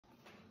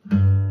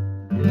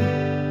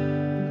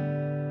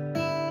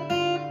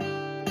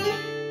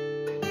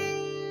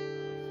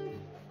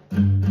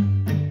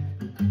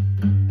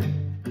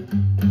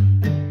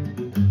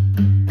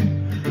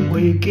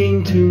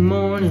Waking to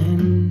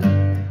morning,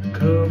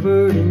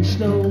 covered in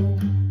snow.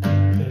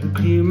 Better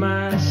clear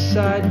my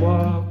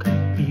sidewalk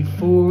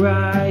before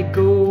I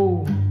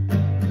go.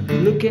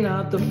 Looking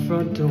out the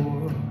front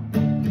door,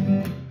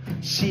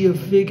 see a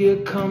figure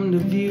come to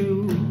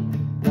view.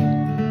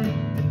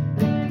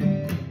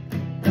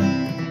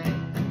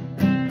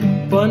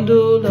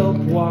 Bundled up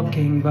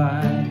walking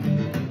by,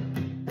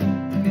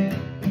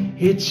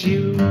 it's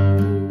you.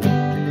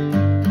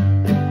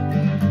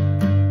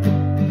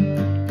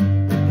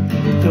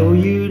 Though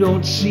you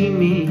don't see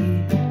me,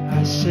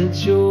 I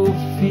sense your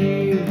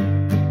fear.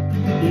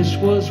 This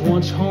was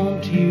once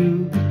home to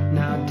you,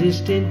 now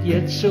distant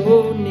yet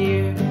so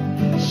near.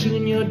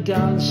 Soon you're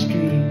down the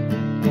street,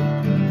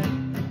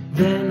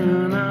 then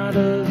I'm out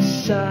of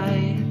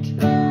sight.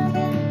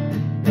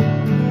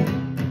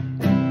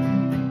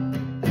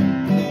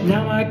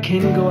 Now I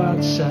can go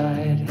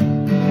outside,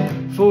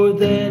 for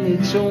then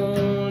it's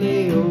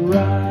only a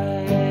ride.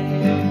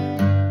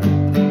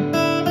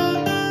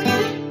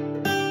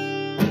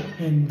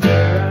 And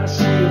there I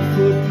see your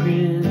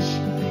footprints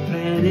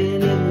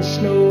planted in the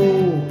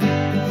snow,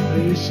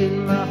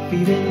 placing my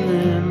feet in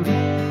them.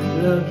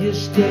 Love you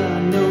still, I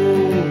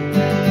know.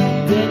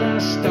 Then I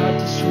start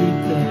to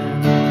sweep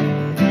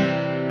them,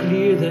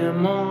 clear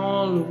them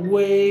all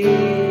away.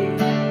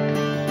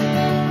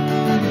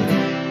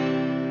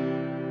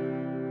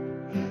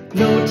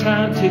 No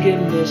time to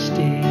get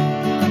misty,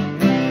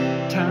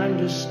 time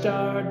to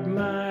start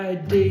my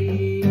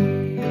day.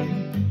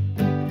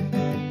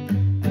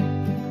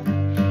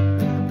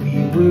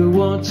 We were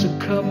once a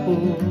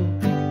couple,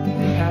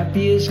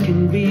 happy as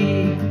can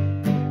be,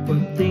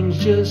 but things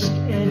just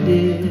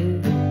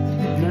ended.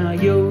 Now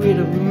you're rid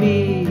of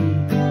me.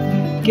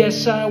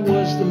 Guess I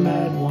was the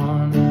mad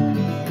one,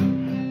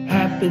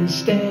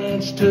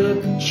 happenstance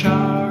took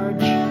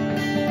charge.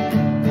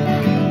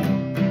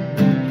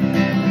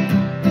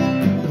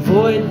 The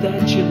void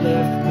that you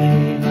left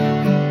me,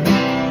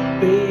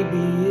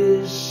 baby,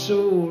 is so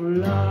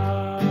large.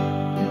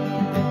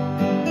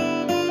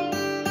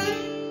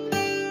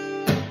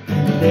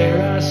 And there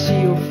I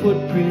see your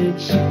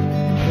footprints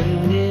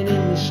planted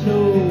in the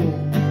snow,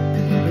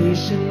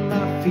 placing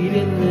my feet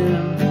in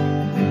them.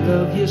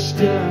 Love you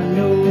still, I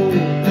know.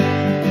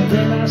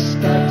 Then I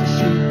start to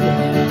sweep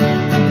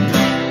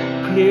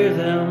them, clear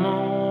them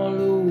all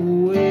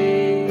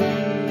away.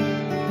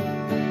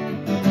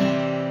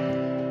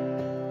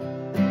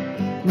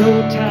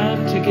 No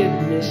time to get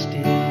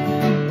misty,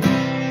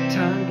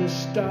 time to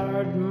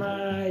start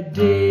my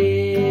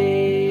day.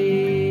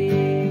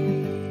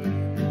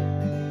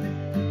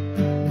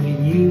 When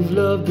you've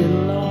loved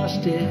and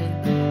lost it,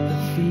 the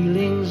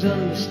feelings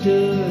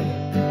understood,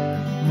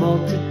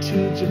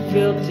 multitudes have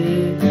felt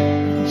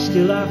it,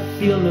 still I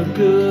feel no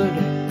good.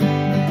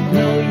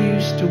 No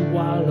use to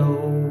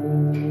wallow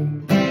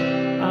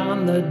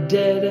on the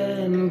dead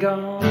and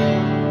gone.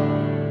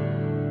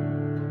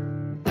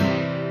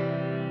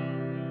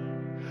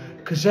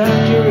 'Cause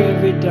after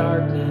every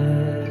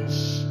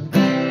darkness,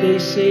 they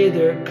say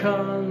there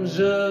comes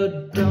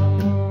a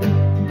dawn.